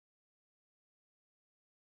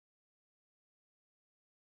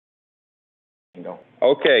can go.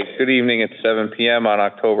 Okay, good evening. It's 7 p.m. on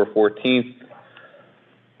October 14th,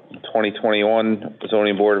 2021,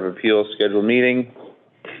 Zoning Board of Appeals scheduled meeting.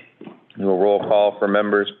 Do a roll call for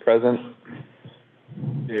members present.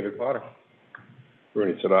 David Potter.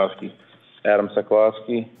 Bernie Sadowski. Adam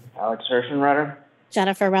Sokolowski. Alex Hirschenreiter.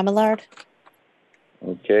 Jennifer Remillard.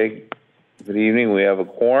 Okay, good evening. We have a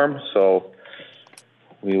quorum, so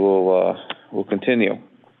we will we'll continue.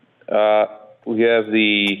 We have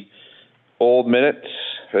the old minutes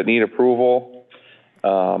that need approval.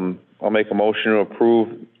 I'll make a motion to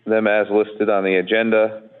approve them as listed on the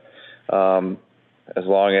agenda, as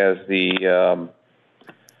long as the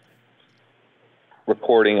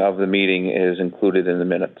recording of the meeting is included in the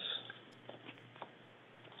minutes.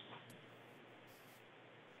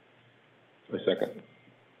 A second.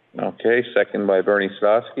 Okay, second by Bernie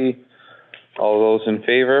Sadowski. All those in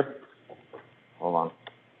favor? Hold on.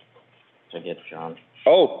 To get John.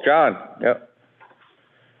 Oh, John, yep.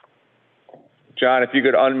 John, if you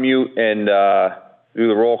could unmute and do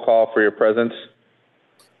the roll call for your presence.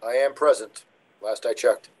 I am present, last I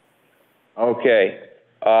checked. Okay.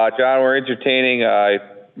 John, we're entertaining. I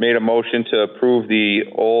made a motion to approve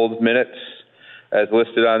the old minutes as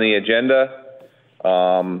listed on the agenda,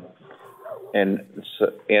 and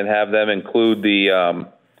have them include the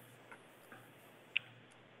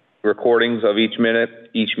recordings of each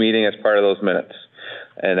meeting as part of those minutes.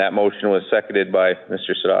 And that motion was seconded by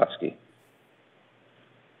Mr. Sadowski.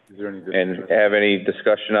 Is there any discussion? And have any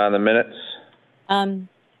discussion on the minutes?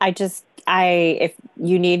 If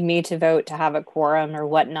you need me to vote to have a quorum or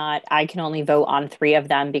whatnot, I can only vote on 3 of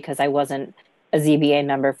them because I wasn't a ZBA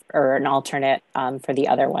member or an alternate for the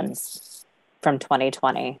other ones from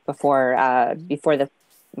 2020 before the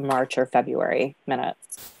March or February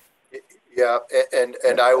minutes. Yeah, and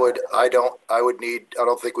I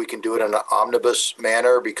don't think we can do it in an omnibus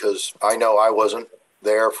manner because I know I wasn't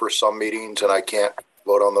there for some meetings and I can't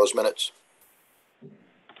vote on those minutes.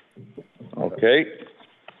 Okay.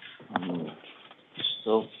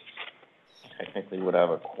 Still technically would have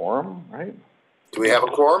a quorum, right? Do we have a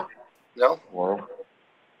quorum? No? Quorum.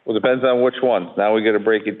 Well, depends on which one. Now we got to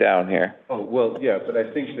break it down here. Oh, well, yeah, but I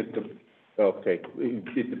think that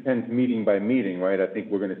it depends meeting by meeting, right? I think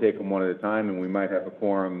we're going to take them one at a time and we might have a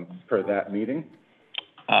quorum per that meeting. Is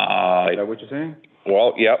that what you're saying?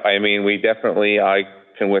 Well, yep. I mean, I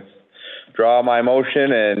can withdraw my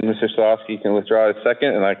motion and Mr. Sadowski can withdraw his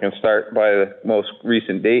second, and I can start by the most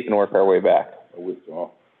recent date and work our way back. A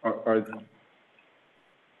withdrawal.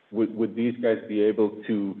 Would these guys be able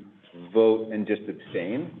to vote and just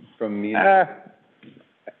abstain from meeting?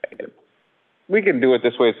 We can do it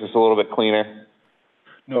this way. It's just a little bit cleaner.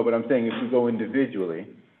 No, but I'm saying if we go individually,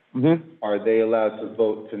 are they allowed to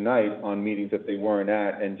vote tonight on meetings that they weren't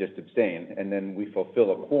at and just abstain, and then we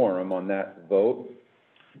fulfill a quorum on that vote?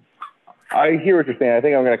 I hear what you're saying. I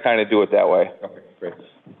think I'm going to kind of do it that way. Okay, great.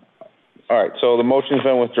 All right, so the motion's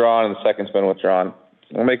been withdrawn and the second's been withdrawn.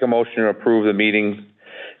 I'll make a motion to approve the meeting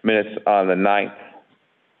minutes on the 9th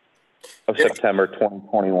of September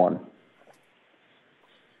 2021.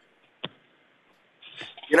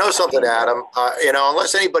 You know something, Adam?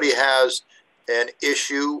 Unless anybody has an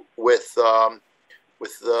issue with the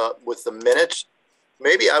minutes,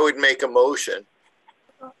 maybe I would make a motion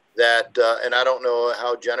that, and I don't know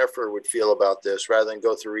how Jennifer would feel about this, rather than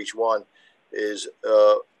go through each one, is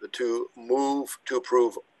to move to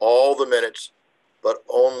approve all the minutes, but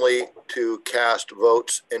only to cast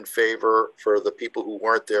votes in favor for the people who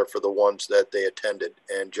weren't there for the ones that they attended,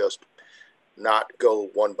 and just not go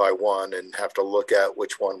one by one and have to look at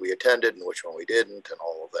which one we attended and which one we didn't and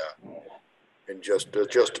all of that. And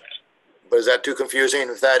but is that too confusing?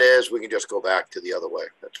 If that is, we can just go back to the other way.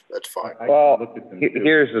 That's fine. Well,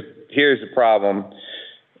 here's the problem.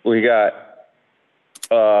 We got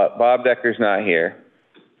Bob Decker's not here,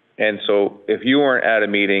 and so if you weren't at a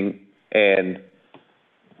meeting and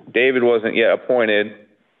David wasn't yet appointed,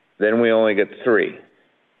 then we only get 3.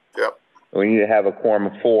 Yep. We need to have a quorum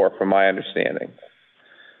of 4, from my understanding.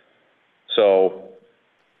 So,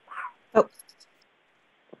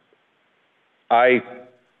 I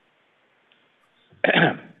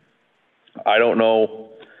don't know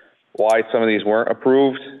why some of these weren't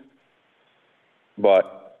approved,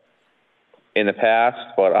 but in the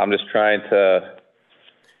past. But I'm just trying to.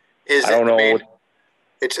 I don't know.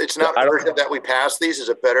 It's not urgent that we pass these. Is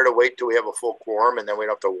it better to wait till we have a full quorum and then we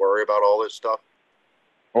don't have to worry about all this stuff?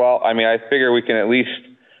 Well, I mean, I figure we can at least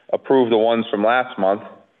approve the ones from last month.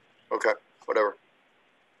 Okay, whatever.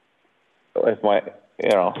 If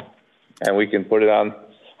and we can put it on.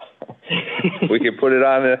 We can put it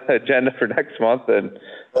on the agenda for next month, and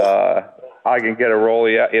I can get a roll,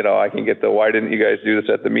 yeah, you know, I can get the, why didn't you guys do this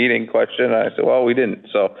at the meeting question? And I said, well, we didn't,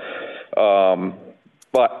 so,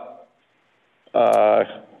 but, all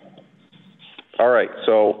right,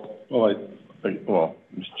 so. Well, Mr.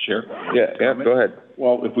 Chair? Yeah, go ahead.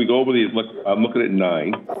 Well, if we go over these, look, I'm looking at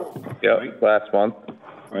 9. Yeah, right? last month.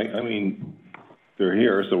 Right, I mean, they're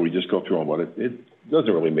here, so we just go through them, but it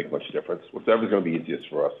doesn't really make much difference. Whatever's gonna be easiest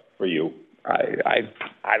for us, for you.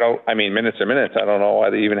 I don't, I mean, minutes are minutes. I don't know why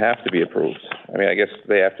they even have to be approved. I mean, I guess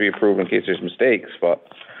they have to be approved in case there's mistakes, but,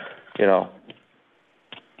 you know.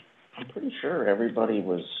 I'm pretty sure everybody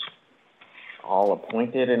was all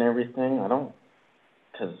appointed and everything. I don't,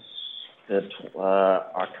 because the,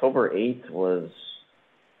 October 8th was,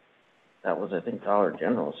 that was, I think, Dollar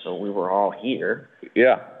General, so we were all here.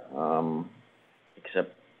 Yeah.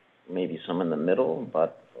 Except maybe some in the middle,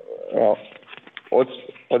 but. Well,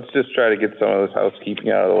 let's just try to get some of this housekeeping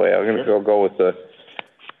out of the way. I'm gonna go with the,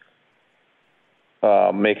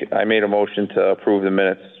 I made a motion to approve the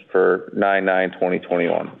minutes for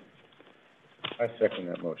 9/9/2021. I second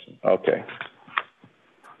that motion. Okay.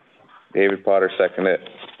 David Potter seconded it.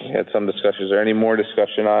 We had some discussion. Is there any more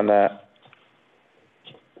discussion on that?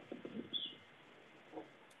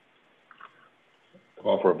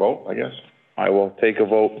 Call for a vote, I guess. I will take a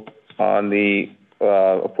vote on the,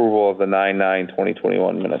 approval of the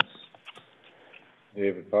 9/9/2021 minutes.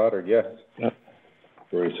 David Potter, yes. Yep.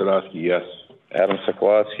 Bernie Sadowski, yes. Adam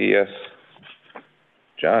Sokolowski, yes.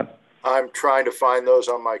 John? I'm trying to find those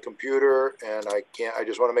on my computer, and I can't. I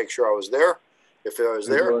just want to make sure I was there. If I was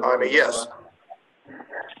there, I'm a yes.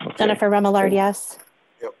 Okay. Jennifer Remillard, yes.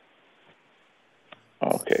 Yep.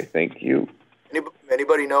 Okay, thank you.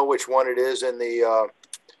 Anybody know which one it is in the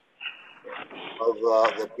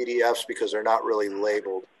the PDFs, because they're not really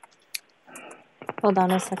labeled? Hold on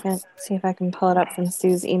a second. See if I can pull it up from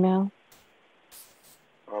Sue's email.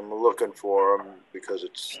 I'm looking for them because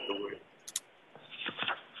it's the way.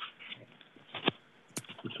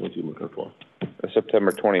 Which ones are you looking for? The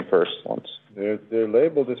September 21st ones. They're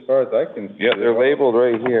labeled as far as I can see. Yeah, they're labeled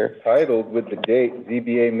right here. Titled with the date,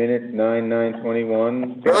 ZBA minutes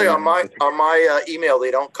 9/9/21. Really, on my email,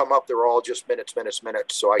 they don't come up. They're all just minutes.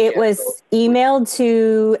 So I can't. It was emailed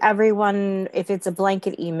to everyone, if it's a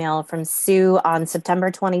blanket email, from Sue on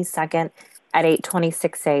September 22nd at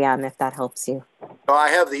 8:26 a.m., if that helps you. No, I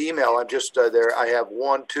have the email. I'm just there. I have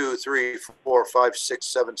 1, 2, 3, 4, 5, 6,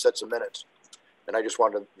 7 sets of minutes. And I just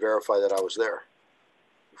wanted to verify that I was there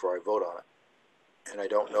before I vote on it. And I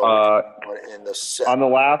don't know what in the set. On the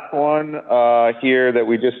last one here that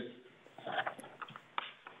we just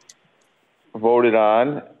voted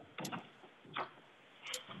on,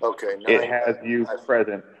 okay, it has you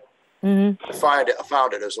present. Mm-hmm. I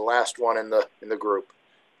found it as the last one in the group,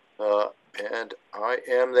 and I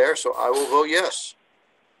am there, so I will vote yes.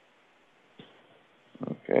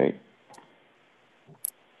 Okay.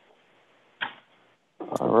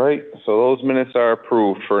 All right, so those minutes are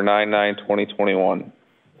approved for 9/9/2021.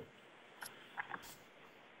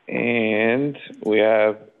 And we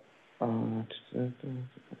have, I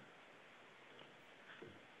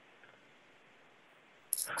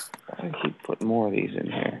keep putting more of these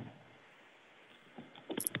in here.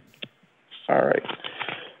 All right.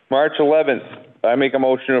 March 11th, I make a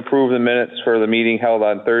motion to approve the minutes for the meeting held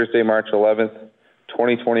on Thursday, March 11th,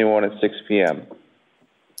 2021 at 6 p.m.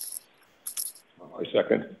 I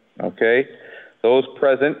second. Okay. Those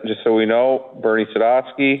present, just so we know, Bernie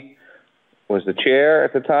Sadowski was the chair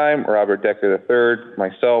at the time, Robert Decker III,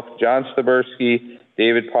 myself, John Staberski,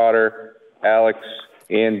 David Potter, Alex,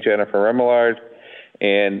 and Jennifer Remillard.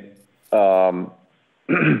 And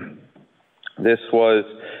this was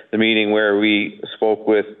the meeting where we spoke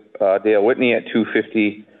with Dale Whitney at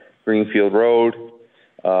 250 Greenfield Road,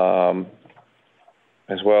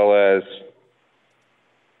 as well as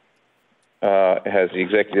it has the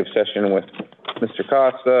executive session with Mr.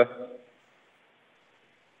 Costa.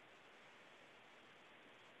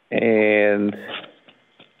 And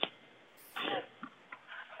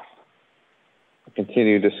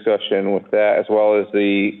continued discussion with that, as well as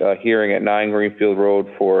the hearing at 9 Greenfield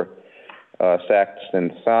Road for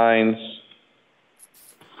Saxton Signs.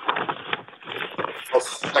 I'll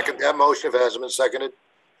second that motion if it hasn't been seconded.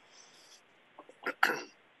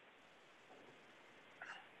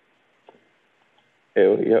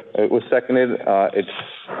 It was seconded.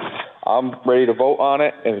 I'm ready to vote on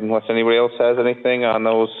it, unless anybody else has anything on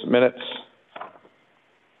those minutes.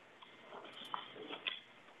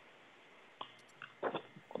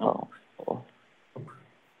 Oh.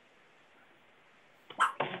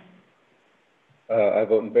 I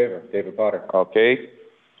vote in favor. David Potter. Okay.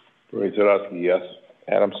 Bernie Sadowski, yes.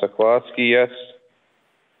 Adam Sokolowski, yes.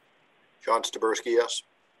 John Staberski, yes.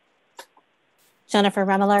 Jennifer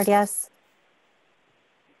Remillard, yes.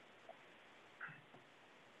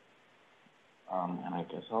 And I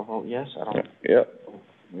guess I'll vote yes. I don't, Yep.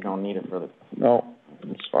 we don't need it for the, No,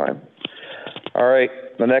 it's fine. All right,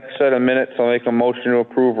 the next set of minutes, I'll make a motion to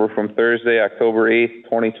approve are from Thursday, October 8th,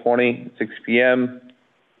 2020, 6 p.m.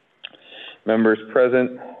 Members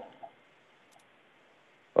present.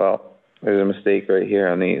 Well, there's a mistake right here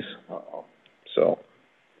on these. So,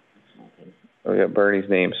 we got Bernie's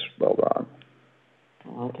name spelled wrong.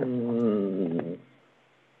 I can,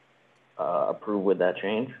 approve with that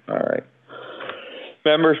change. All right.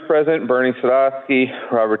 Members present, Bernie Sadowski,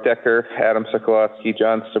 Robert Decker, Adam Sokolowski,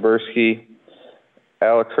 John Staberski,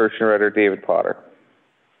 Alex Hirschenreiter, David Potter.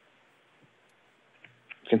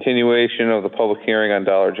 Continuation of the public hearing on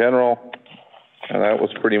Dollar General, and that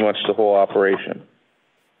was pretty much the whole operation.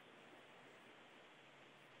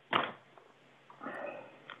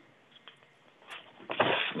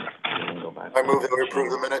 I move that we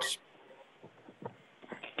approve the minutes.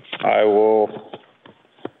 I will,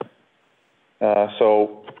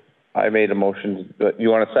 so I made a motion. You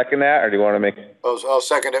want to second that, or do you want to make? I'll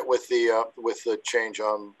second it with the change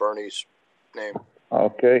on Bernie's name.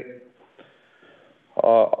 Okay.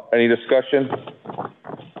 Any discussion?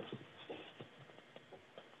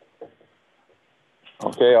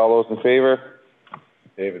 Okay, all those in favor?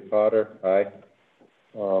 David Potter, aye.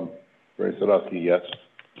 Ray Sadowski, yes.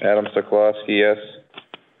 Adam Sokolowski, yes.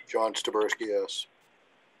 John Staberski, yes.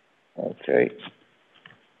 Okay.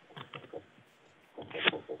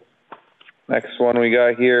 Next one we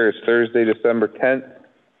got here is Thursday, December 10th.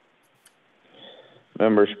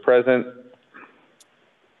 Members present.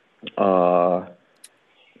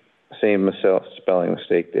 Same spelling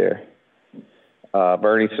mistake there.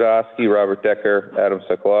 Bernie Sadowski, Robert Decker, Adam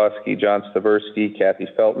Sokolowski, John Staberski, Kathy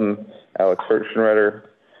Felton, Alex Hirschenreiter.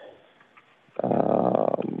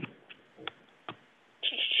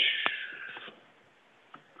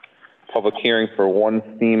 Public hearing for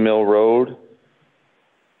 1 Steam Mill Road.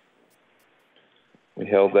 We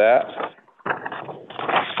held that.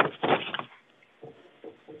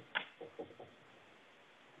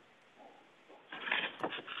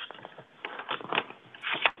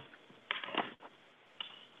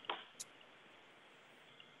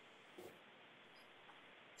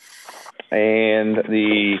 And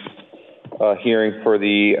the hearing for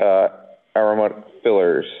the aromatic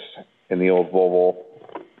fillers in the old Volvo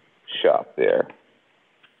shop there.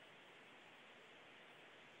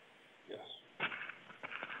 Yes.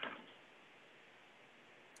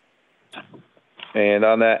 And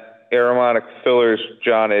on that aromatic fillers,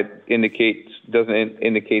 John, it doesn't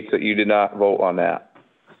indicate that you did not vote on that.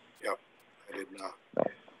 Yep, I did not. No.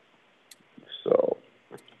 So.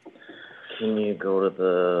 Can you go to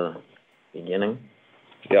the beginning?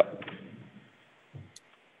 Yep.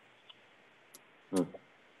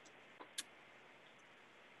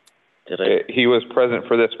 He was present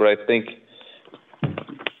for this, but I think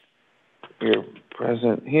you're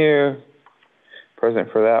present here,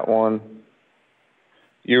 present for that one.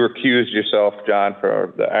 You recused yourself, John,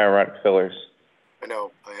 for the aromatic fillers. I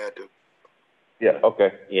know, I had to. Yeah,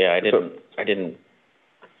 okay. Yeah, I didn't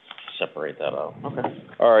separate that out. Okay.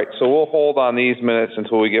 All right, so we'll hold on these minutes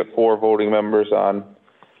until we get 4 voting members on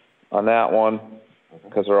that one,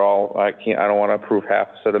 because they're all, I don't want to approve half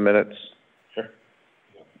a set of minutes. Sure.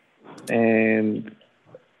 And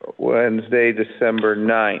Wednesday, December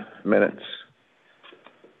 9th, minutes.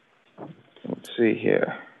 Let's see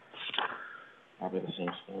here. Probably the same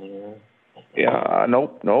spelling error. Yeah,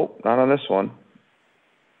 nope, not on this one.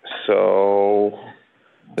 So,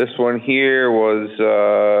 this one here was,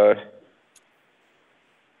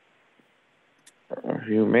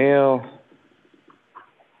 review mail.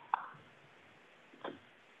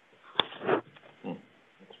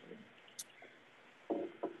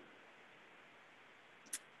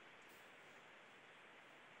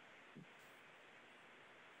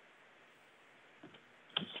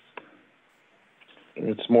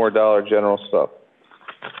 It's more Dollar General stuff.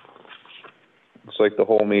 Looks like the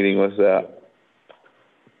whole meeting was that.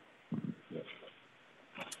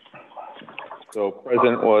 So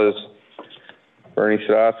present was Bernie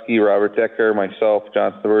Sadowski, Robert Decker, myself,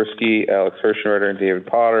 John Staberski, Alex Hirschenreiter, and David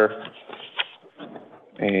Potter.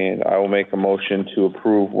 And I will make a motion to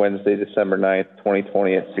approve Wednesday, December 9th,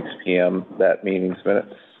 2020 at 6 p.m. that meeting's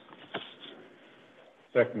minutes.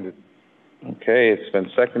 Seconded. Okay, it's been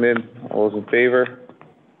seconded. All those in favor?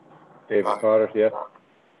 David Potter, yes.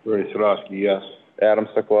 Ray Sadowski, yes. Adam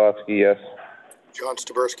Sokolowski, yes. John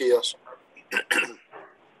Staberski, yes.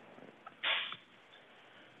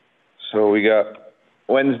 So we got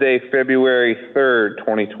Wednesday, February 3rd,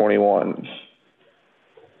 2021.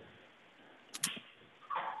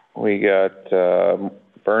 We got,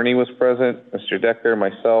 Bernie was present, Mr. Decker,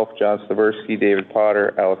 myself, John Staversky, David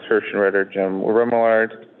Potter, Alex Hirschenreiter, Jim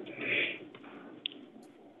Remillard.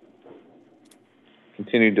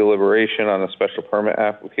 Continued deliberation on a special permit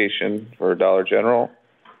application for Dollar General.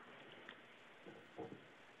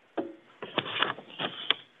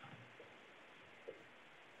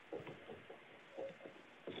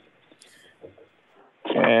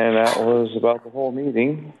 And that was about the whole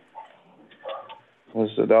meeting. Was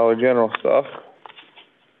the Dollar General stuff.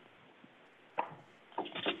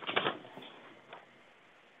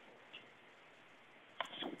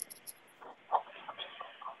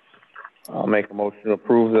 I'll make a motion to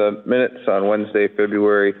approve the minutes on Wednesday,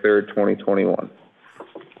 February 3rd, 2021.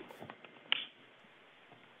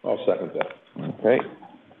 I'll second that. Okay.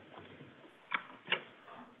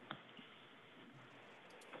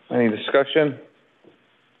 Any discussion?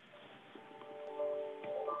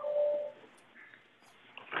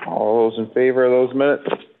 All those in favor of those minutes?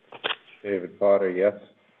 David Potter, yes.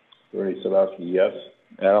 Bernie Sadowski, yes.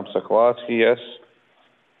 Adam Sokolowski, yes.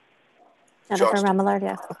 Jennifer John- Remillard,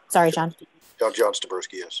 yes. Sorry, John. John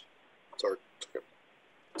Stabersky, yes. Sorry.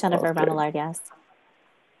 Jennifer Okay. Remillard, yes.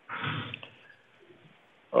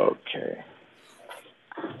 Okay.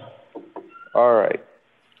 All right.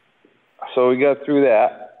 So we got through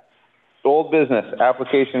that. Old business,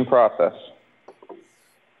 application process.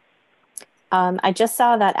 I just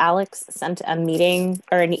saw that Alex sent a meeting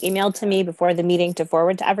or an email to me before the meeting to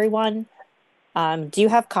forward to everyone. Do you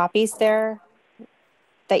have copies there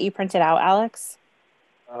that you printed out, Alex?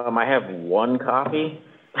 I have one copy.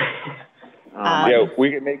 Yeah,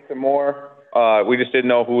 we could make some more. We just didn't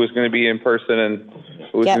know who was going to be in person and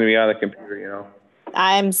who was Yep. going to be on the computer, you know.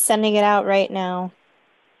 I'm sending it out right now.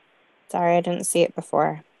 Sorry, I didn't see it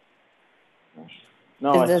before.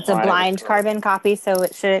 No, It's a fine. blind carbon copy, so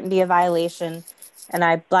it shouldn't be a violation. And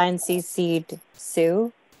I blind CC'd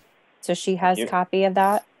Sue, so she has you. copy of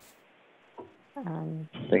that.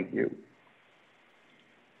 Thank you.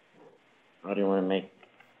 How do you want to make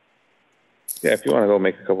Yeah, if you want to go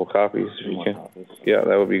make a couple copies, if you more can. copies? Yeah,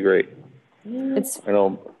 that would be great. It's I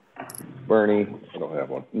know Bernie, I don't have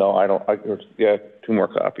one. no, I don't, yeah, 2 more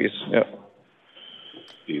copies, yeah.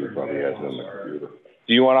 Steve probably has it on the computer.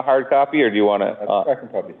 Do you want a hard copy or do you want to, I can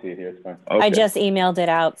probably see it here, it's fine. okay. I just emailed it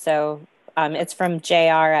out, so it's from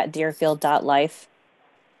jr@deerfield.life.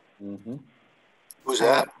 Mm-hmm. Who's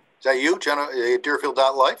that? Is that you, Jenna,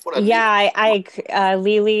 Deerfield.life? What have you? Yeah,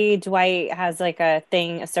 Lily Dwight has like a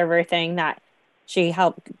server thing that she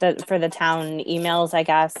helped for the town emails, I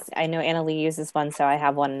guess. I know Anna Lee uses one, so I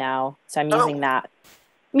have one now. So I'm using that.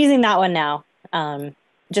 I'm using that one now.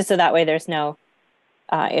 Just so that way there's no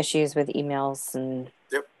issues with emails and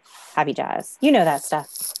Yep. happy jazz. You know that stuff.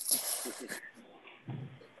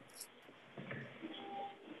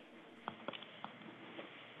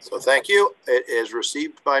 So thank you. It is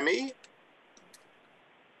received by me.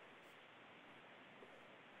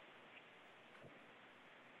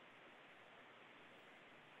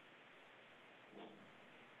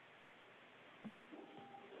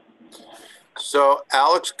 So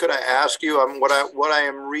Alex, could I ask you, what I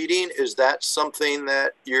am reading, is that something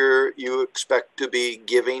that you expect to be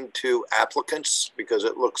giving to applicants? Because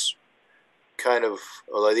it looks kind of,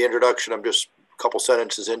 like the introduction, I'm just a couple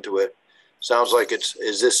sentences into it. Sounds like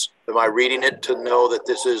am I reading it to know that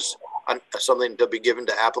this is something to be given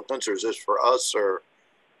to applicants, or is this for us, or?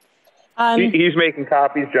 He's making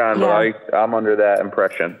copies, John, Yeah. but I'm under that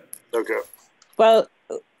impression. Okay. Well,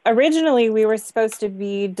 originally we were supposed to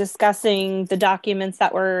be discussing the documents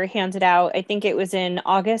that were handed out. I think it was in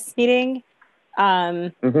August meeting.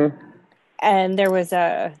 And there was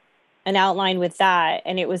an outline with that,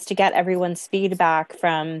 and it was to get everyone's feedback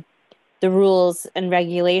from the rules and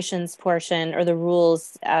regulations portion, or the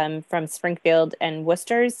rules from Springfield and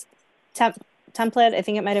Worcester's template. I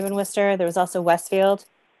think it might have been Worcester. There was also Westfield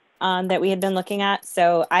that we had been looking at.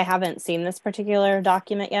 So I haven't seen this particular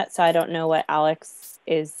document yet, so I don't know what Alex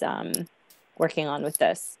is working on with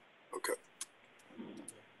this. Okay.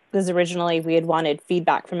 Because originally we had wanted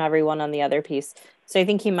feedback from everyone on the other piece. So I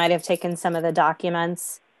think he might have taken some of the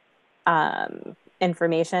documents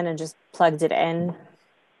information and just plugged it in.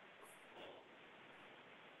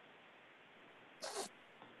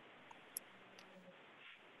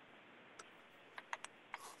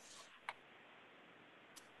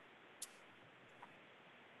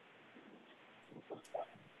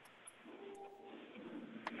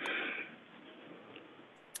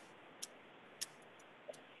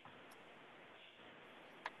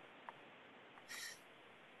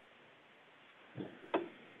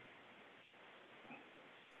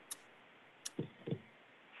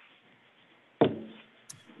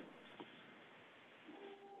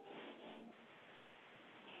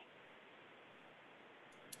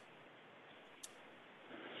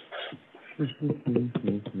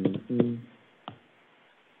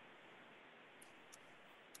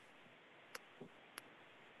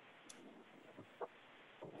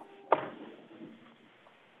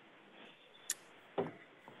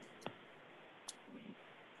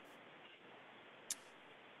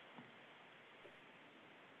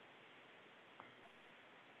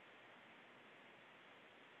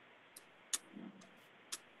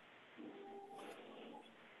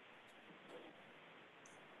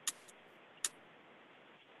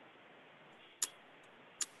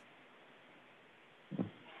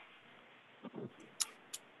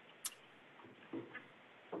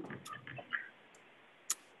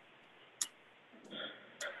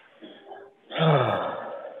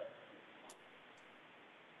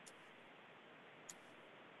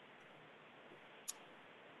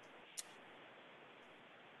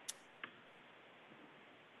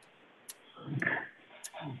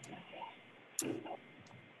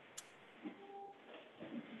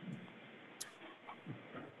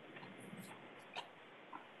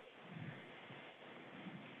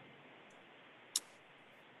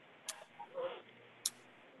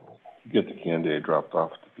 Get the candidate dropped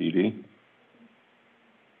off to PD?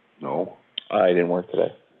 No? I didn't work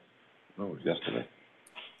today. No, it was yesterday.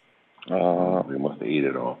 We We must have ate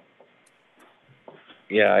it all.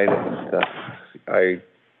 Yeah, I didn't,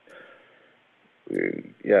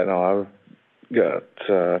 no, I've got,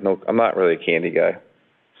 no, I'm not really a candy guy.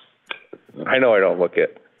 I know I don't look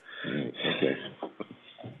it. Okay.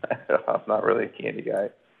 I'm not really a candy guy.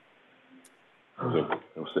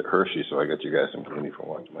 It was at Hershey, so I got you guys some candy for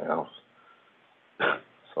lunch at my house.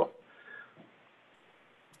 So.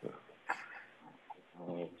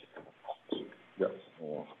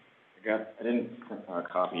 Yeah. I didn't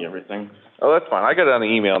copy everything. Oh, that's fine. I got it on the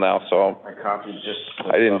email now, so I copied just.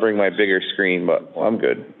 I didn't bring my bigger screen, but I'm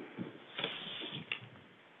good.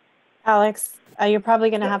 Alex, you're probably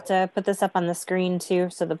going to have to put this up on the screen too,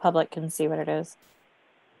 so the public can see what it is.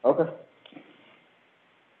 Okay.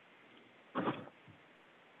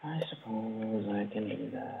 I suppose I can do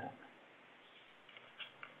that.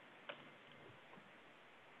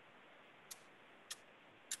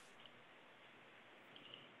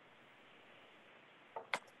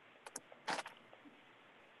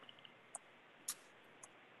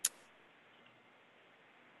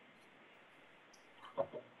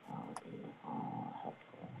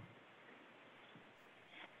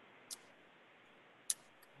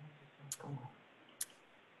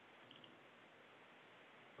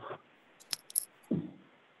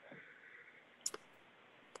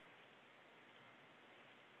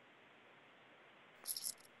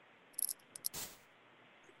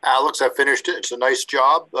 Alex, I finished it. It's a nice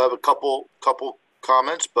job. I have a couple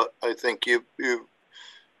comments, but I think it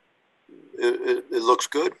looks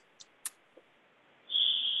good.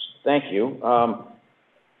 Thank you.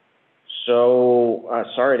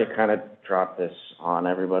 Sorry to kind of drop this on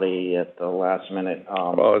everybody at the last minute.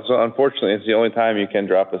 Well, unfortunately, it's the only time you can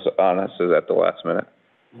drop this on us is at the last minute.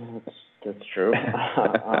 That's true.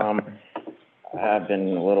 I've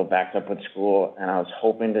been a little backed up with school, and I was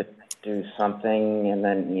hoping to do something and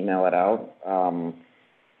then email it out.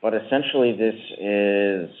 But essentially, this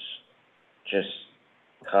is just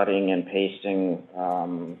cutting and pasting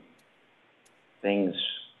things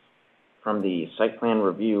from the site plan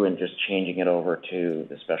review and just changing it over to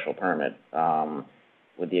the special permit,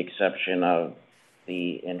 with the exception of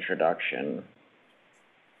the introduction,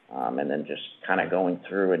 and then just kind of going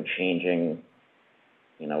through and changing,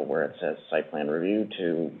 you know, where it says site plan review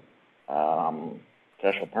to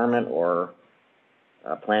special permit or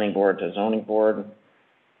planning board to zoning board.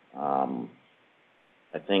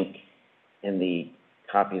 I think in the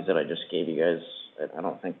copies that I just gave you guys, I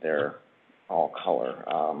don't think they're all color.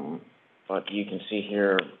 But you can see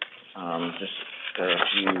here, just there are a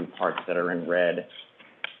few parts that are in red.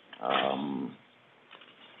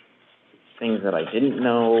 Things that I didn't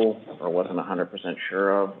know or wasn't 100%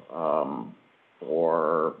 sure of,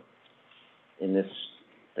 or in this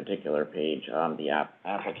particular page, the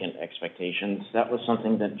applicant expectations. That was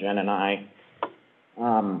something that Jen and I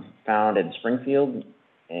found in Springfield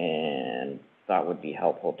and thought would be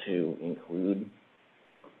helpful to include.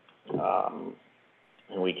 And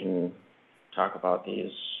we can talk about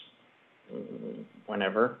these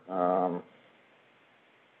whenever.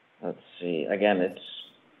 Let's see. Again, it's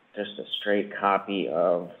just a straight copy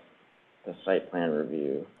of the site plan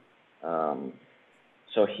review.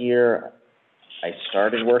 So here, I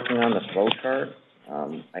started working on the flow chart.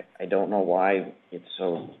 I don't know why it's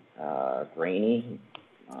so grainy.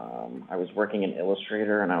 I was working in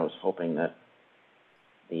Illustrator, and I was hoping that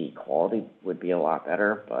the quality would be a lot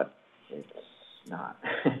better, but it's not.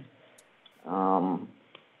 And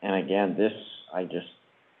again, this, I just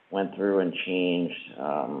went through and changed,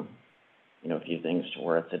 you know, a few things to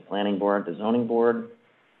where it said planning board to zoning board.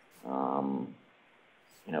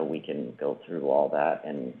 You know, we can go through all that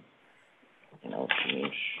and, you know,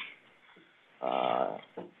 change,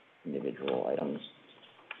 individual items.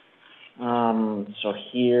 So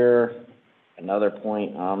here, another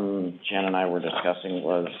point, Jen and I were discussing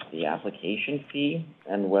was the application fee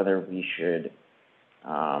and whether we should,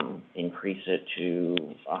 increase it to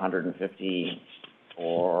 150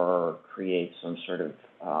 or create some sort of,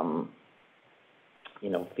 you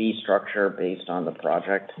know, fee structure based on the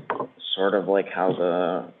project, sort of like how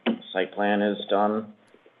the site plan is done.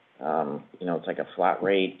 You know, it's like a flat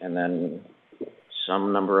rate and then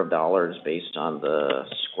some number of dollars based on the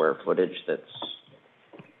square footage that's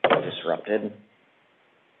disrupted.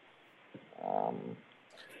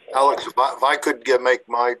 Alex, if I could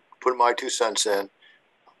put my 2 cents in,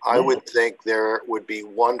 I would think there would be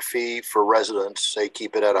one fee for residents, say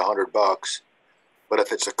keep it at $100. But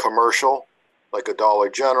if it's a commercial, like a Dollar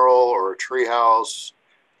General or a Treehouse,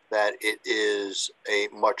 that it is a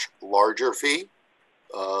much larger fee,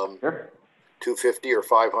 Sure. 250 or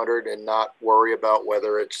 500, and not worry about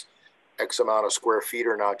whether it's X amount of square feet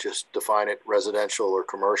or not. Just define it residential or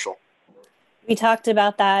commercial. We talked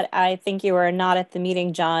about that. I think you were not at the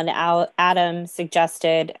meeting, John. Adam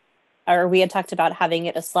suggested, or we had talked about having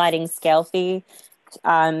it a sliding scale fee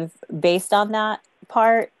based on that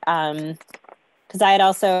part. Because I had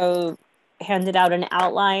also handed out an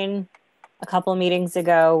outline a couple meetings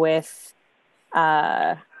ago with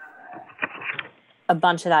a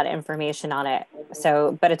bunch of that information on it.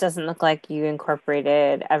 So, but it doesn't look like you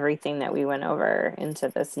incorporated everything that we went over into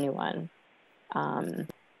this new one.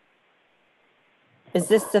 Is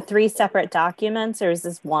this the 3 separate documents or is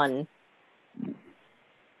this one?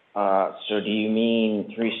 So do you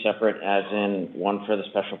mean 3 separate as in one for the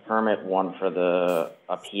special permit, one for the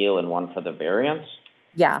appeal, and one for the variance?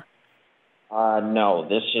 Yeah. No,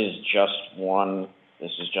 this is just one.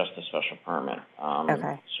 This is just the special permit.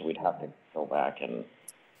 Okay. So we'd have to go back and.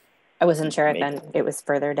 I wasn't sure if then it was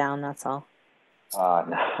further down, that's all.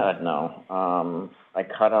 No. I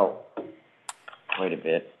cut out quite a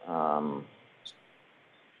bit.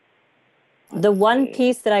 The one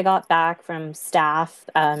piece that I got back from staff,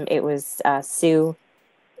 it was Sue,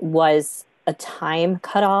 was a time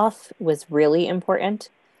cutoff was really important.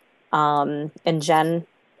 And Jen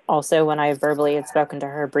also, when I verbally had spoken to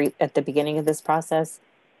her brief at the beginning of this process,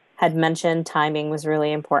 had mentioned timing was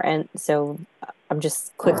really important. So I'm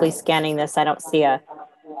just quickly scanning this. I don't see a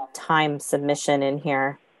time submission in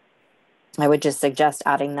here. I would just suggest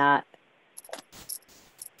adding that.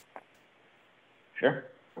 Sure.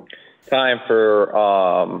 Time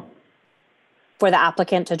for the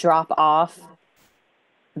applicant to drop off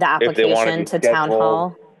the application to town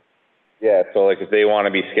hall. Yeah, so like if they want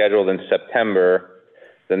to be scheduled in September,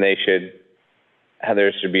 then there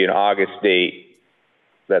should be an August date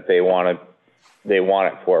that they want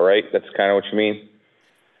it for, right? That's kind of what you mean?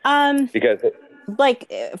 Because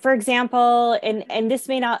like, for example, and this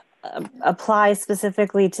may not apply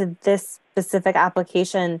specifically to this specific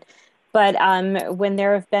application, but when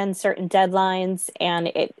there have been certain deadlines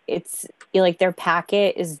and it's like their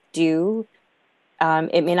packet is due,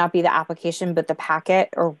 it may not be the application, but the packet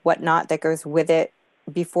or whatnot that goes with it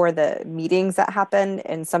before the meetings that happen.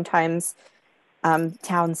 And sometimes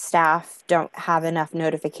town staff don't have enough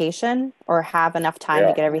notification or have enough time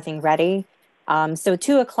to get everything ready. So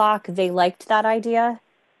 2 o'clock, they liked that idea.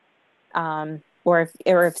 Or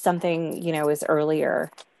if something, is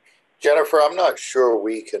earlier. Jennifer, I'm not sure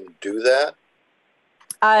we can do that.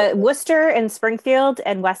 Worcester and Springfield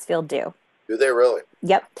and Westfield do. Do they really?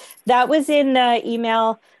 Yep. That was in the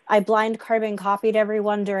email. I blind carbon copied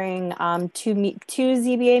everyone during two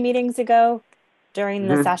ZBA meetings ago during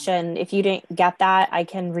the session. If you didn't get that, I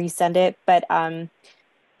can resend it. But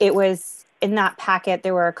it was in that packet.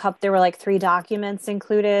 There were like 3 documents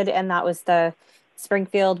included, and that was the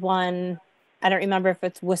Springfield one. I don't remember if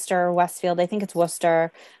it's Worcester or Westfield. I think it's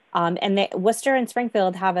Worcester. And Worcester and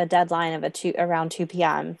Springfield have a deadline of around 2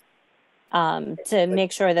 p.m. To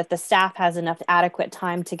make sure that the staff has enough adequate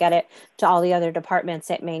time to get it to all the other departments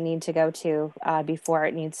it may need to go to before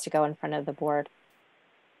it needs to go in front of the board.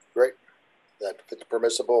 Great. If it's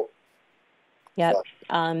permissible. Yep.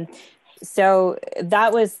 So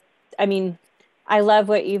that was, I love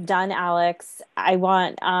what you've done, Alex. I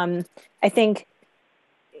want, I think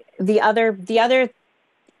the other,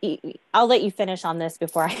 I'll let you finish on this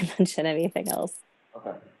before I mention anything else.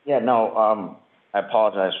 Okay. Yeah, no, I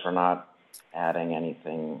apologize for not adding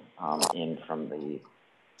anything in from the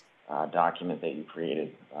document that you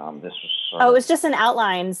created. This was sort Oh, of... it was just an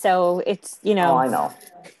outline, so it's, you know. Oh, I know.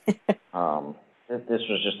 This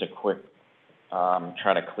was just a quick,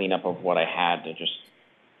 try to clean up of what I had to just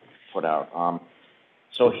put out.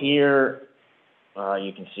 So here,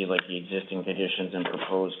 you can see like the existing conditions and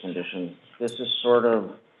proposed conditions. This is sort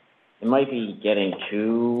of, it might be getting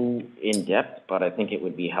too in-depth, but I think it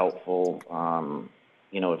would be helpful,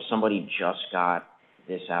 you know, if somebody just got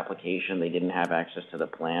this application, they didn't have access to the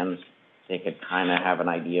plans, they could kind of have an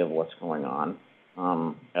idea of what's going on.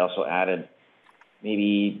 I also added,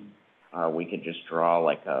 maybe we could just draw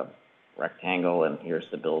like a rectangle and here's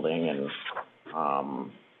the building, and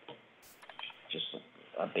just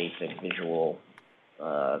a basic visual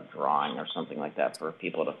drawing or something like that for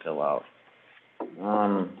people to fill out.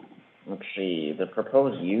 Let's see, the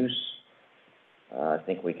proposed use, I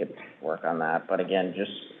think we could work on that, but again,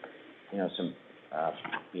 just, you know, some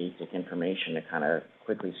basic information to kind of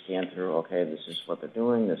quickly scan through, okay, this is what they're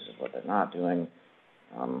doing, this is what they're not doing.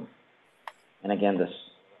 And again, the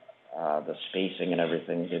spacing and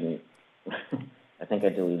everything didn't, I think I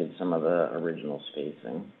deleted some of the original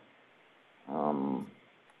spacing.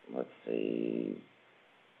 Let's see,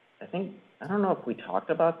 I don't know if we talked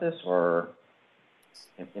about this or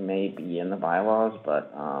if it may be in the bylaws,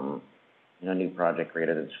 but, you know, new project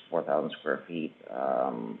greater than 4,000 square feet,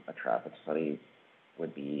 a traffic study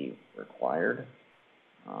would be required.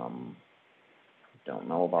 Don't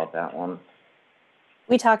know about that one.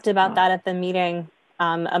 We talked about that at the meeting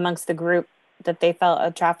amongst the group, that they felt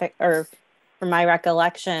a traffic, or from my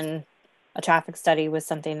recollection, a traffic study was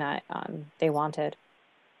something that they wanted.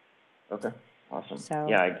 Okay, awesome. So,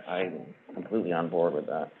 yeah, I'm completely on board with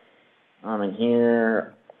that. And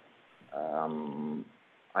here,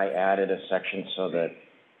 I added a section so that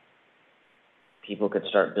people could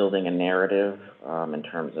start building a narrative in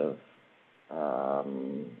terms of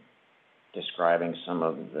describing some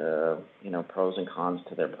of the, you know, pros and cons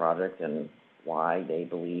to their project and why they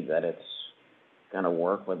believe that it's going to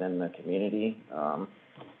work within the community.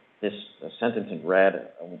 This sentence in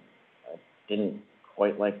red, I didn't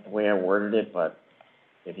quite like the way I worded it, but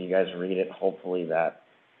if you guys read it, hopefully that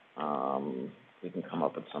we can come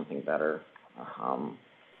up with something better.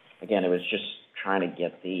 Again, it was just trying to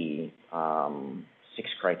get the 6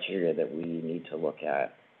 criteria that we need to look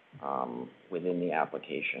at within the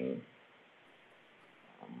application.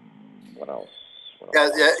 What else? Yeah,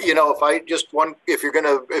 you know,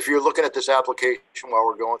 if you're looking at this application while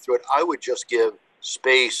we're going through it, I would just give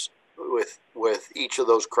space with each of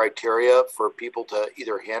those criteria for people to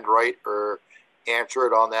either handwrite or answer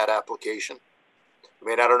it on that application. I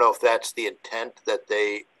mean, I don't know if that's the intent, that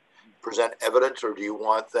they present evidence, or do you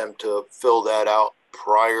want them to fill that out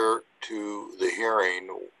prior to the hearing,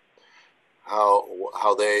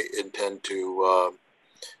 how they intend to,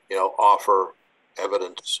 you know, offer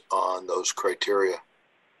evidence on those criteria?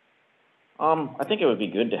 I think it would be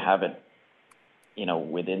good to have it, you know,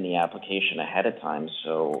 within the application ahead of time,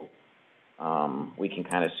 so we can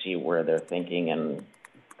kind of see where they're thinking and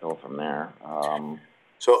go from there.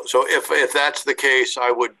 So if that's the case,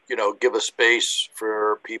 I would, you know, give a space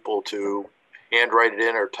for people to handwrite it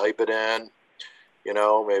in or type it in, you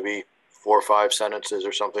know, maybe 4 or 5 sentences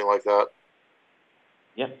or something like that.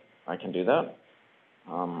 Yep, I can do that.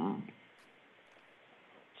 Let's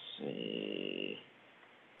see.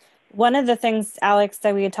 one of the things, Alex,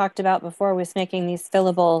 that we had talked about before was making these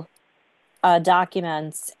fillable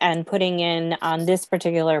documents, and putting in on this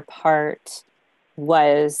particular part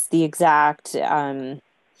was the exact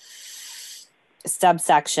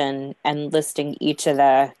subsection, and listing each of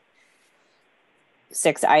the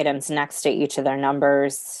 6 items next to each of their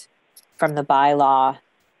numbers from the bylaw,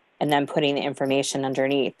 and then putting the information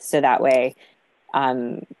underneath. So that way,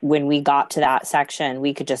 when we got to that section,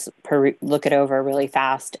 we could just look it over really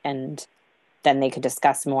fast, and then they could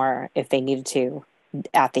discuss more if they needed to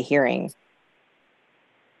at the hearing.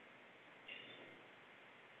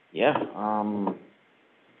 Yeah,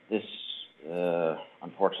 this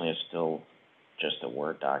unfortunately is still just a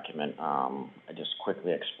Word document. I just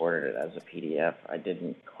quickly exported it as a PDF. I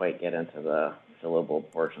didn't quite get into the fillable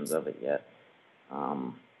portions of it yet.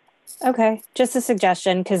 Okay, just a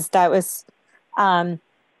suggestion, because that was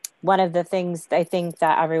one of the things I think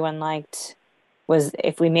that everyone liked, was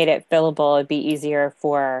if we made it fillable, it'd be easier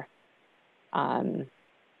for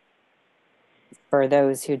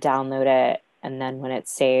those who download it, and then when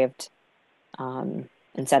it's saved and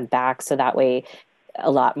sent back, so that way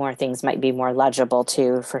a lot more things might be more legible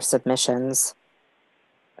too for submissions.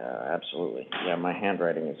 Absolutely. Yeah, my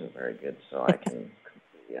handwriting isn't very good, so I can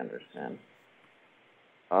completely understand.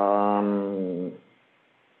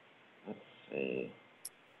 Let's see.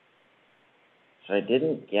 So I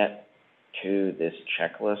didn't get to this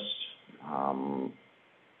checklist.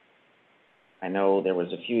 I know there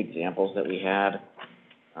was a few examples that we had,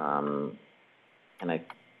 and I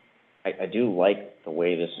do like the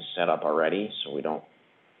way this is set up already, so we don't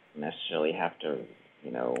necessarily have to,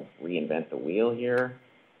 you know, reinvent the wheel here.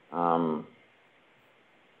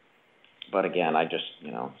 But again, I just,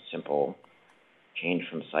 you know, simple change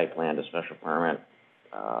from site plan to special permit,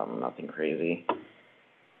 nothing crazy.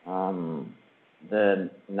 The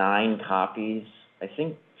 9 copies, I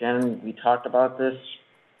think, Jen, we talked about this.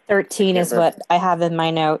 13 is what I have in my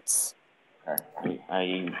notes. Okay.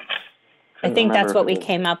 I think that's what we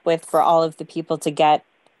came up with for all of the people to get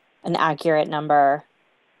an accurate number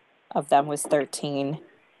of them was 13.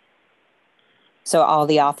 So all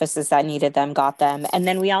the offices that needed them got them. And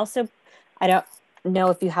then we also, I don't know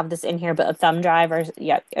if you have this in here, but a thumb drive or,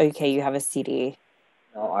 yeah, okay, you have a CD.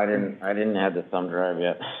 No, I didn't have the thumb drive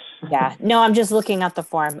yet. Yeah, no, I'm just looking at the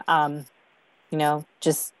form, you know,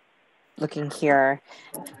 just looking here.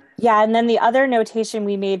 Yeah, and then the other notation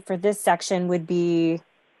we made for this section would be,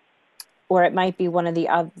 or it might be one of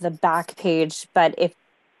the back page, but if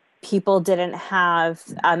people didn't have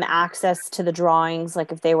access to the drawings,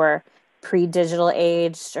 like if they were pre-digital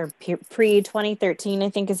aged or pre-2013, I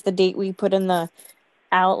think is the date we put in the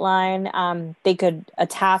outline, they could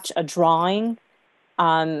attach a drawing.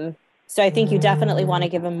 So I think you definitely want to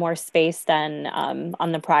give them more space than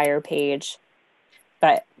on the prior page.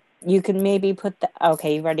 But you can maybe put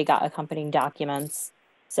okay, you've already got accompanying documents.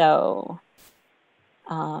 So,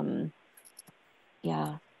 yeah.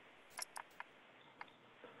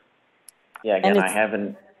 Yeah,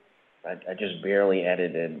 again, I just barely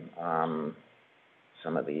edited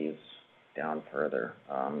some of these down further.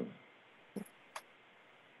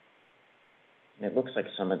 It looks like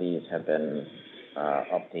some of these have been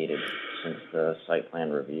updated since the site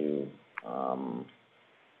plan review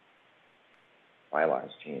bylaws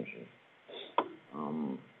changes.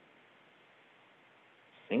 I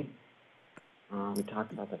think we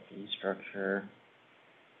talked about the fee structure.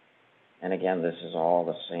 And again, this is all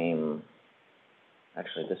the same.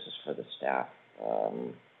 Actually, this is for the staff.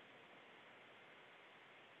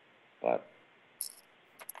 But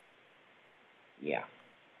yeah,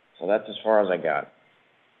 so that's as far as I got.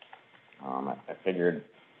 I figured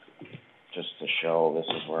just to show this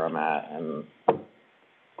is where I'm at and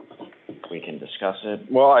we can discuss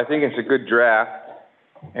it. Well, I think it's a good draft,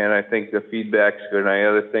 and I think the feedback's good. And the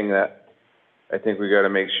other thing that I think we got to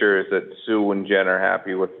make sure is that Sue and Jen are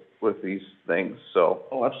happy with these things. So.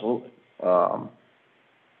 Oh, absolutely.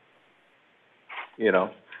 You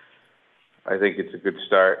know, I think it's a good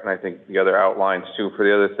start, and I think the other outlines too for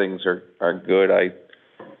the other things are good.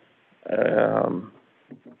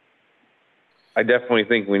 I definitely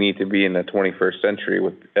think we need to be in the 21st century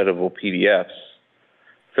with editable PDFs,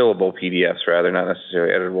 fillable PDFs rather, not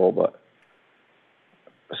necessarily editable, but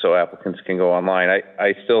so applicants can go online.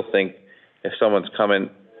 I still think if someone's coming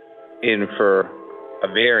in for a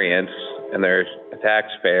variance and they're a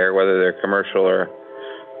taxpayer, whether they're commercial or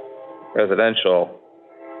residential,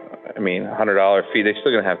 I mean, $100 fee, they're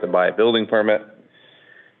still gonna have to buy a building permit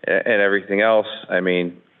and everything else. I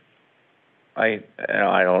mean, I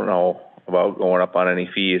don't know about going up on any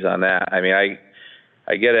fees on that. I mean, I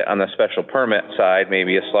get it on the special permit side,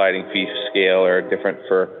 maybe a sliding fee scale or different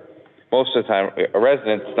for, most of the time, a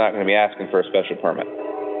resident's not gonna be asking for a special permit.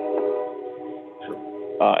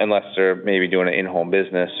 Unless they're maybe doing an in-home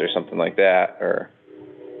business or something like that, or,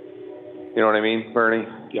 you know what I mean, Bernie?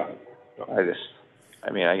 Yeah.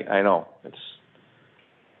 I know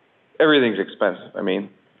everything's expensive. I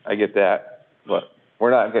mean, I get that, but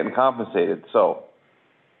we're not getting compensated. So,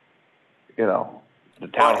 you know, the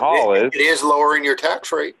town hall is. It is lowering your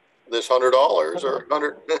tax rate, this $100 or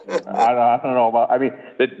 100. I don't know about, I mean,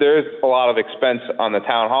 there's a lot of expense on the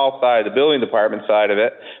town hall side, the building department side of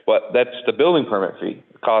it, but that's the building permit fee,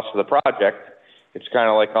 the cost of the project. It's kind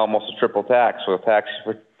of like almost a triple tax. So tax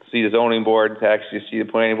for see the zoning board, tax you see the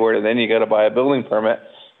planning board, and then you got to buy a building permit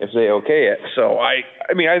if they okay it. So I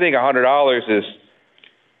mean, I think $100 is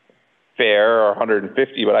fair, or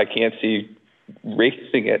 $150, but I can't see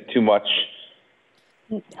raising it too much.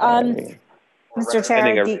 Mr.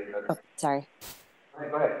 Chair, sorry.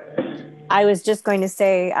 Go ahead. I was just going to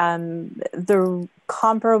say the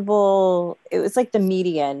comparable, it was like the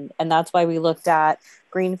median, and that's why we looked at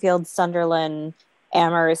Greenfield, Sunderland,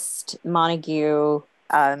 Amherst, Montague,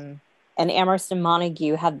 and Amherst and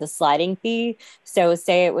Montague had the sliding fee. So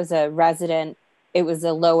say it was a resident, it was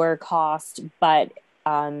a lower cost, but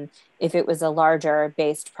if it was a larger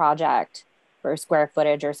based project for square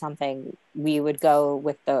footage or something, we would go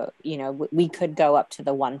with the, you know, we could go up to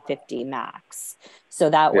the 150 max. So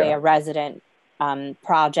that way Yeah. a resident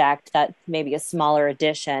project that maybe a smaller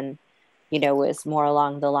addition, you know, was more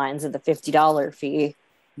along the lines of the $50 fee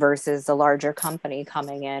versus a larger company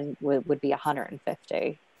coming in would be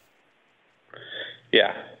 150.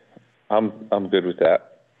 Yeah, I'm good with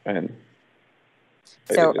that. And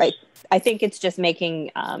so I think it's just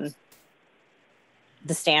making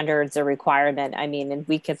the standards a requirement. I mean, and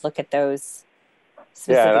we could look at those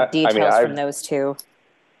specific details from those two.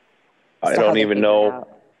 I don't even know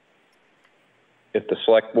if the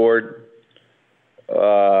select board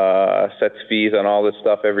sets fees on all this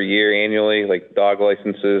stuff every year annually, like dog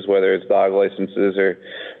licenses, whether it's dog licenses or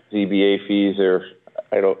ZBA fees, or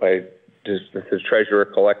the treasurer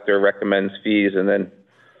collector recommends fees, and then,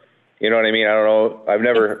 you know what I mean? I don't know. I've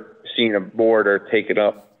never seen a board or taken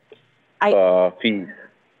up fees.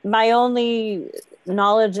 My only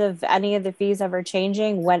knowledge of any of the fees ever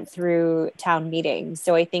changing went through town meetings.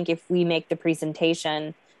 So I think if we make the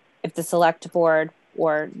presentation, if the select board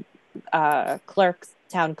or town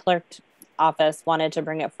clerk office wanted to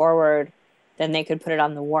bring it forward, then they could put it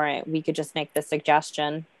on the warrant. We could just make the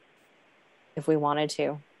suggestion if we wanted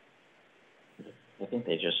to. I think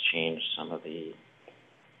they just changed some of the,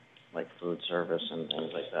 like, food service and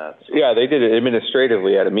things like that. So. Yeah, they did it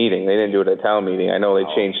administratively at a meeting. They didn't do it at a town meeting. I know they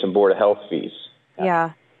changed some Board of Health fees.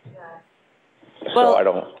 Yeah.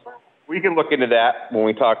 So we can look into that when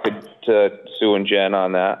we talk to Sue and Jen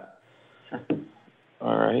on that.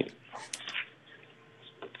 All right.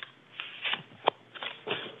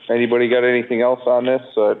 Anybody got anything else on this?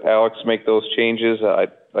 Alex, make those changes.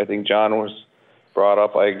 I think John was brought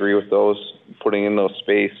up. I agree with those, putting in those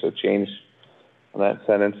space, so change on that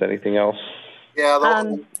sentence. Anything else? Yeah,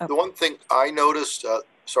 the one thing I noticed,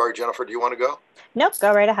 sorry, Jennifer, do you want to go? Nope,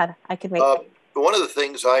 go right ahead. I could wait. One of the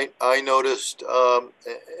things I noticed,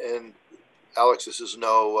 and Alex, this is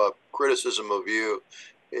no criticism of you,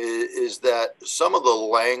 is that some of the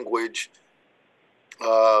language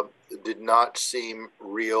did not seem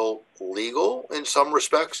real legal in some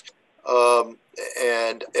respects. And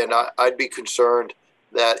I'd be concerned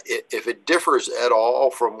that if it differs at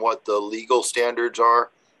all from what the legal standards are,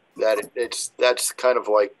 that that's kind of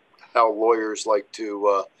like how lawyers like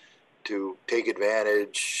to take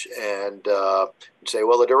advantage and say,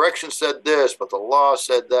 well, the direction said this, but the law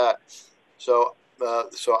said that. So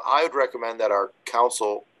I would recommend that our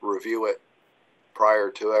council review it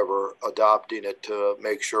prior to ever adopting it to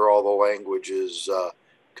make sure all the language is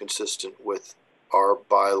consistent with our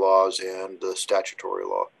bylaws and the statutory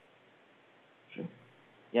law.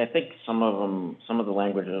 Yeah, I think some of the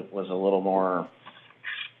language was a little more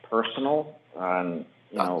personal on,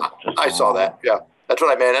 you know. I saw that. Yeah, that's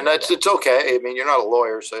what I meant, and it's okay. I mean, you're not a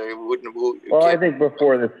lawyer, so you wouldn't. Well, I think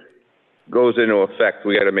before this goes into effect,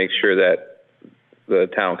 we got to make sure that the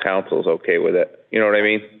town council is okay with it. You know what I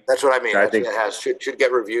mean? That's what I mean. I think it should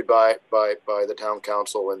get reviewed by the town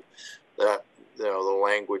council, and that, you know, the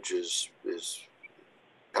language is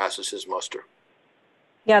passes his muster.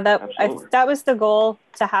 Yeah, that was the goal,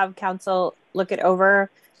 to have council look it over.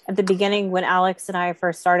 At the beginning, when Alex and I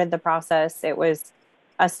first started the process, it was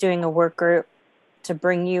us doing a work group to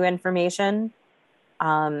bring you information.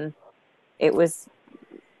 It was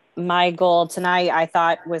my goal tonight, I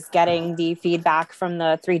thought, was getting the feedback from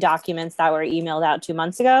the 3 documents that were emailed out 2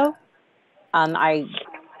 months ago. I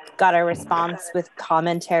got a response with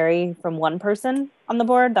commentary from 1 person on the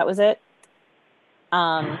board. That was it.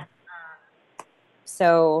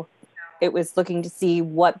 So it was looking to see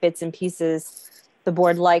what bits and pieces the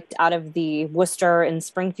board liked out of the Worcester and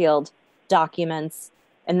Springfield documents.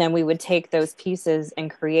 And then we would take those pieces and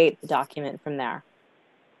create the document from there.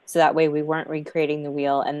 So that way we weren't recreating the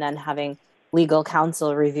wheel and then having legal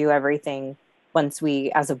counsel review everything once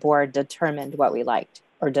we, as a board, determined what we liked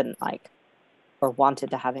or didn't like or wanted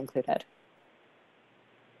to have included.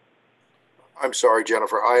 I'm sorry,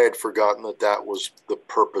 Jennifer. I had forgotten that was the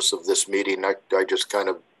purpose of this meeting. I just kind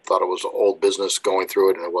of thought it was old business going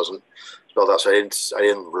through it, and it wasn't spelled out. So I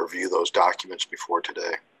didn't review those documents before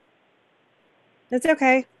today. That's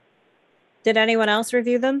okay. Did anyone else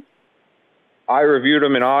review them? I reviewed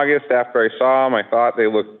them in August after I saw them. I thought they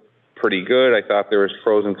looked pretty good. I thought there was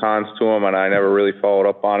pros and cons to them, and I never really followed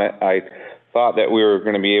up on it. I thought that we were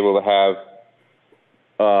going to be able to have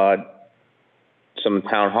some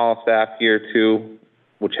town hall staff here too,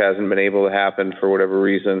 which hasn't been able to happen for whatever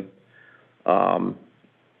reason.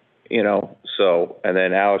 You know, so, and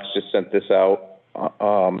then Alex just sent this out.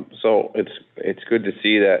 So it's good to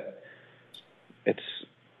see that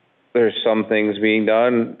there's some things being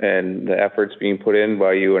done and the efforts being put in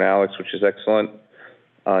by you and Alex, which is excellent.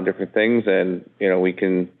 on different things, and, you know, we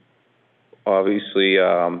can obviously,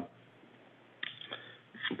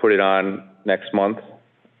 put it on next month,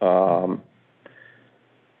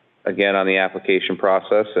 again, on the application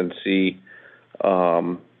process, and see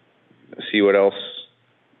what else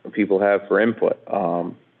people have for input.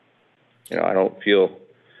 You know, I don't feel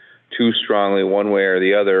too strongly one way or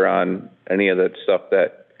the other on any of that stuff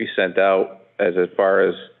that we sent out as far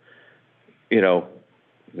as, you know,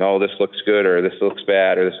 no, this looks good, or this looks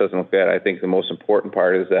bad, or this doesn't look bad. I think the most important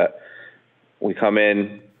part is that we come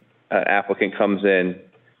in, an applicant comes in,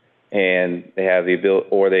 and they have the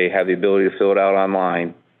ability to fill it out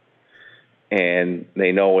online, and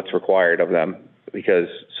they know what's required of them, because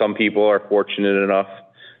some people are fortunate enough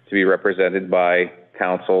to be represented by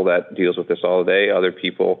counsel that deals with this all day. Other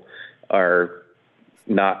people are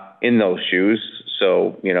not in those shoes.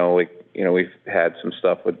 So, we've had some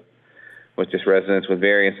stuff with just residents with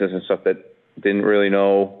variances and stuff that didn't really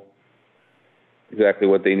know exactly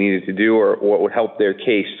what they needed to do or what would help their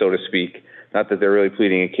case, so to speak. Not that they're really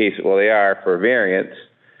pleading a case, well, they are for a variance.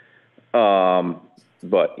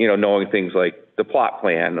 But, knowing things like the plot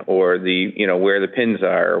plan or where the pins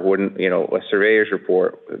are, a surveyor's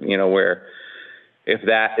report, where if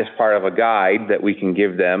that is part of a guide that we can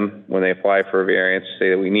give them when they apply for a variance, say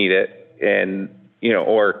that we need it, and,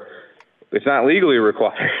 or it's not legally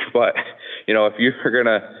required, but, if you're going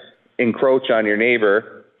to encroach on your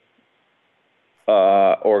neighbor,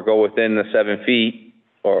 or go within the 7 feet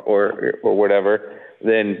or whatever,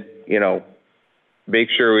 then, make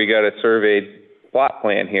sure we got a surveyed plot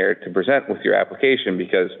plan here to present with your application,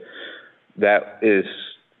 because that is,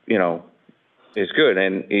 is good.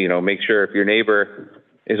 And, make sure if your neighbor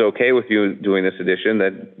is okay with you doing this addition,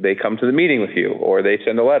 that they come to the meeting with you or they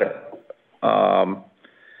send a letter.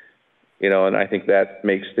 And I think that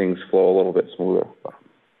makes things flow a little bit smoother.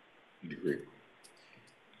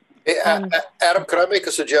 Hey, Adam, could I make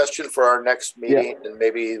a suggestion for our next meeting, and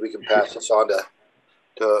maybe we can pass this on to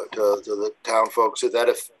the town folks, is that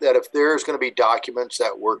if there's going to be documents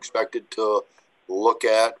that we're expected to look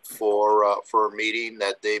at for a meeting,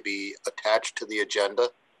 that they be attached to the agenda,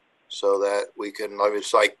 so that we can.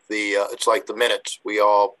 It's like the minutes. We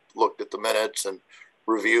all looked at the minutes and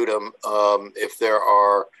reviewed them. If there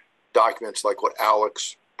are documents like what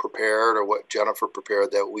Alex prepared or what Jennifer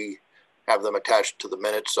prepared, that we have them attached to the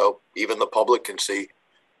minutes, so even the public can see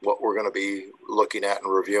what we're going to be looking at and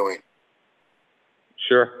reviewing.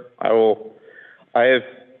 Sure, I will. I have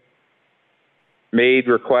made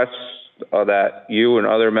requests that you and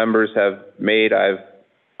other members have made. I've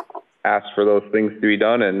asked for those things to be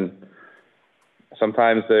done, and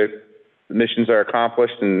sometimes the missions are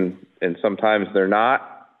accomplished, and sometimes they're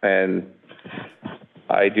not. And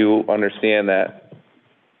I do understand that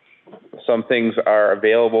some things are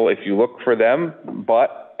available if you look for them,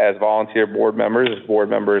 but as volunteer board members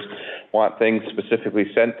want things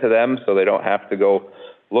specifically sent to them so they don't have to go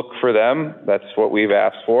look for them. That's what we've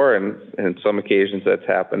asked for, and in some occasions that's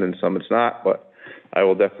happened and some it's not, but I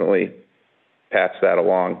will definitely pass that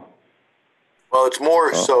along. Well, it's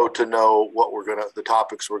more so to know what the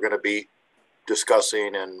topics we're gonna be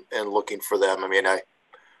discussing and looking for them. I mean,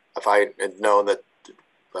 if I had known that,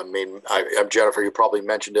 I'm Jennifer, you probably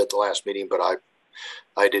mentioned it at the last meeting, but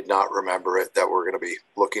I did not remember it, that we're going to be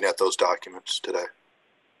looking at those documents today.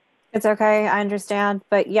 It's okay. I understand.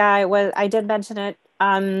 But yeah, I did mention it. But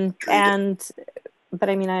I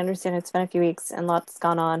mean, I understand it's been a few weeks and lots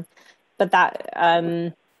gone on, but that,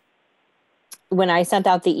 when I sent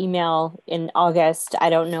out the email in August, I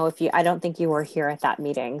don't think you were here at that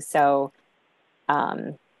meeting. So,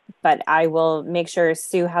 but I will make sure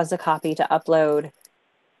Sue has a copy to upload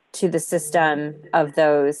to the system of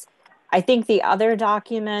those. I think the other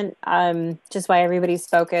document, just why everybody's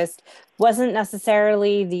focused, wasn't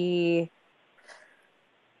necessarily the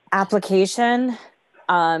application.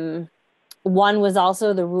 One was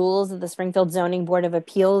also the rules of the Springfield Zoning Board of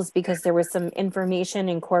Appeals, because there was some information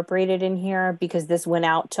incorporated in here, because this went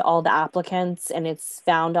out to all the applicants and it's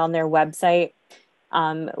found on their website,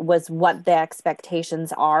 was what the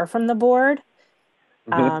expectations are from the board.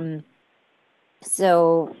 Mm-hmm.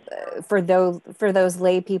 So for those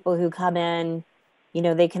lay people who come in,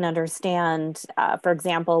 they can understand, for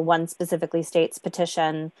example, one specifically states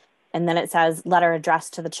petition, and then it says letter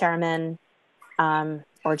addressed to the chairman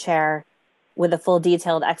or chair with a full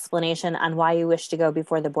detailed explanation on why you wish to go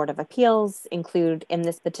before the Board of Appeals, include in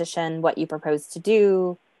this petition what you propose to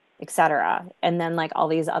do, etc. And then like all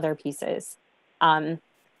these other pieces.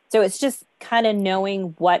 So it's just kind of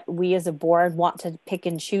knowing what we as a board want to pick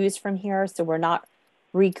and choose from here, so we're not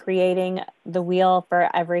recreating the wheel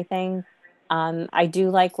for everything. I do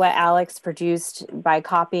like what Alex produced by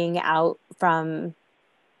copying out from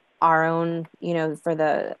our own, for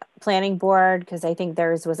the planning board, because I think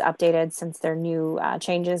theirs was updated since their new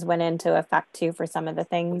changes went into effect too for some of the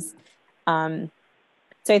things. So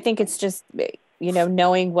I think it's just,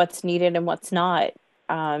 knowing what's needed and what's not.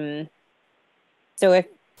 So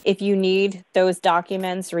if you need those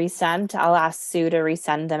documents resent, I'll ask Sue to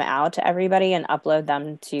resend them out to everybody and upload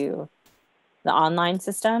them to the online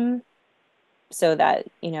system so that,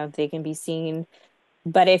 they can be seen.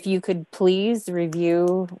 But if you could please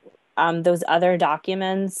review those other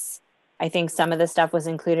documents. I think some of the stuff was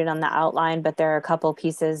included on the outline, but there are a couple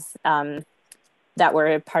pieces that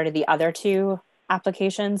were part of the other two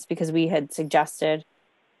applications, because we had suggested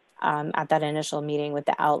at that initial meeting with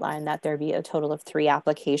the outline that there be a total of 3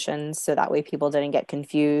 applications, so that way people didn't get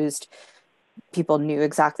confused. People knew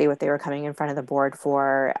exactly what they were coming in front of the board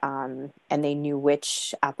for, and they knew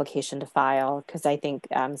which application to file, because I think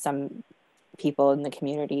some people in the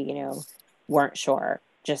community, weren't sure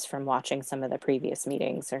just from watching some of the previous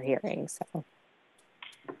meetings or hearings. So.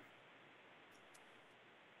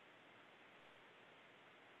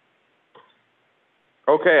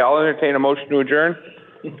 Okay, I'll entertain a motion to adjourn.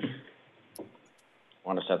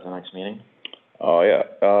 Want to set the next meeting? Oh, yeah,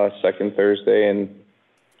 second Thursday in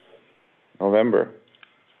November.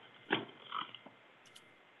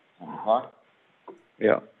 1 o'clock?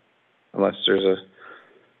 Yeah, unless there's a...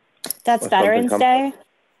 That's Veterans Day?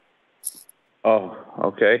 Oh,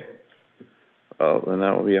 okay. Oh, then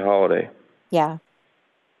that will be a holiday. Yeah.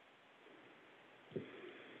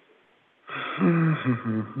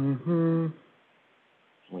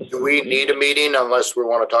 Do we need a meeting unless we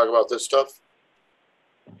want to talk about this stuff?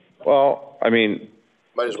 Well, I mean...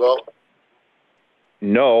 Might as well.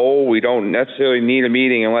 No, we don't necessarily need a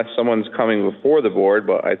meeting unless someone's coming before the board,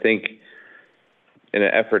 but I think in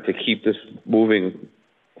an effort to keep this moving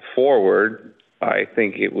forward, I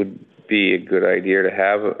think it would be a good idea to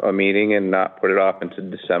have a meeting and not put it off into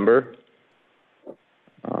December.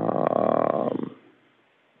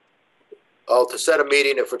 Oh, to set a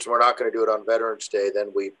meeting, if we're not going to do it on Veterans Day,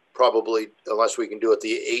 then we probably, unless we can do it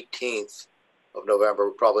the 18th of November,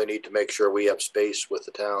 we probably need to make sure we have space with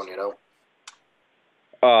the town,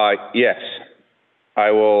 Yes,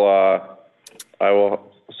 I will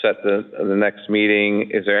set the next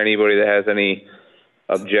meeting. Is there anybody that has any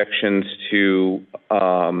objections to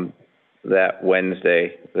that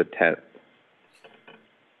Wednesday, the 10th?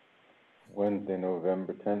 Wednesday,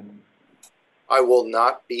 November 10th. I will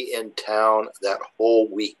not be in town that whole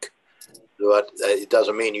week, but it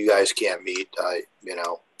doesn't mean you guys can't meet.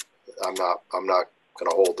 I'm not going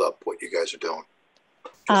to hold up what you guys are doing.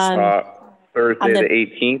 Thursday the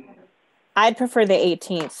 18th? I'd prefer the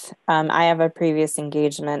 18th. I have a previous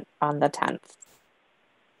engagement on the 10th.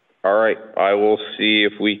 All right. I will see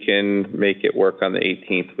if we can make it work on the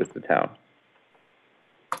 18th with the town.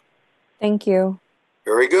 Thank you.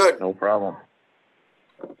 Very good. No problem.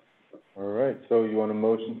 All right. So you want a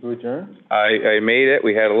motion to adjourn? I made it.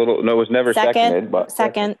 We had a little, no, it was never seconded, but.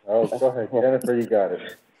 Second. Oh, go ahead. Jennifer, you got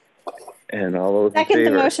it. And all those in Second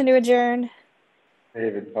favor? the motion to adjourn.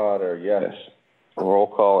 David Potter, yes. Roll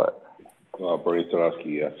call it. Bernie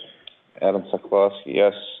Sadowski, yes. Adam Sokolowski,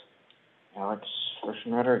 yes. Alex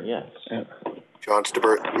Frischenreiter, yes. Yeah. John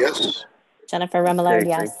Stebert, yes. Jennifer Remillard, Okay,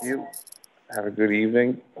 yes. thank you. Have a good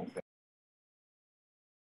evening.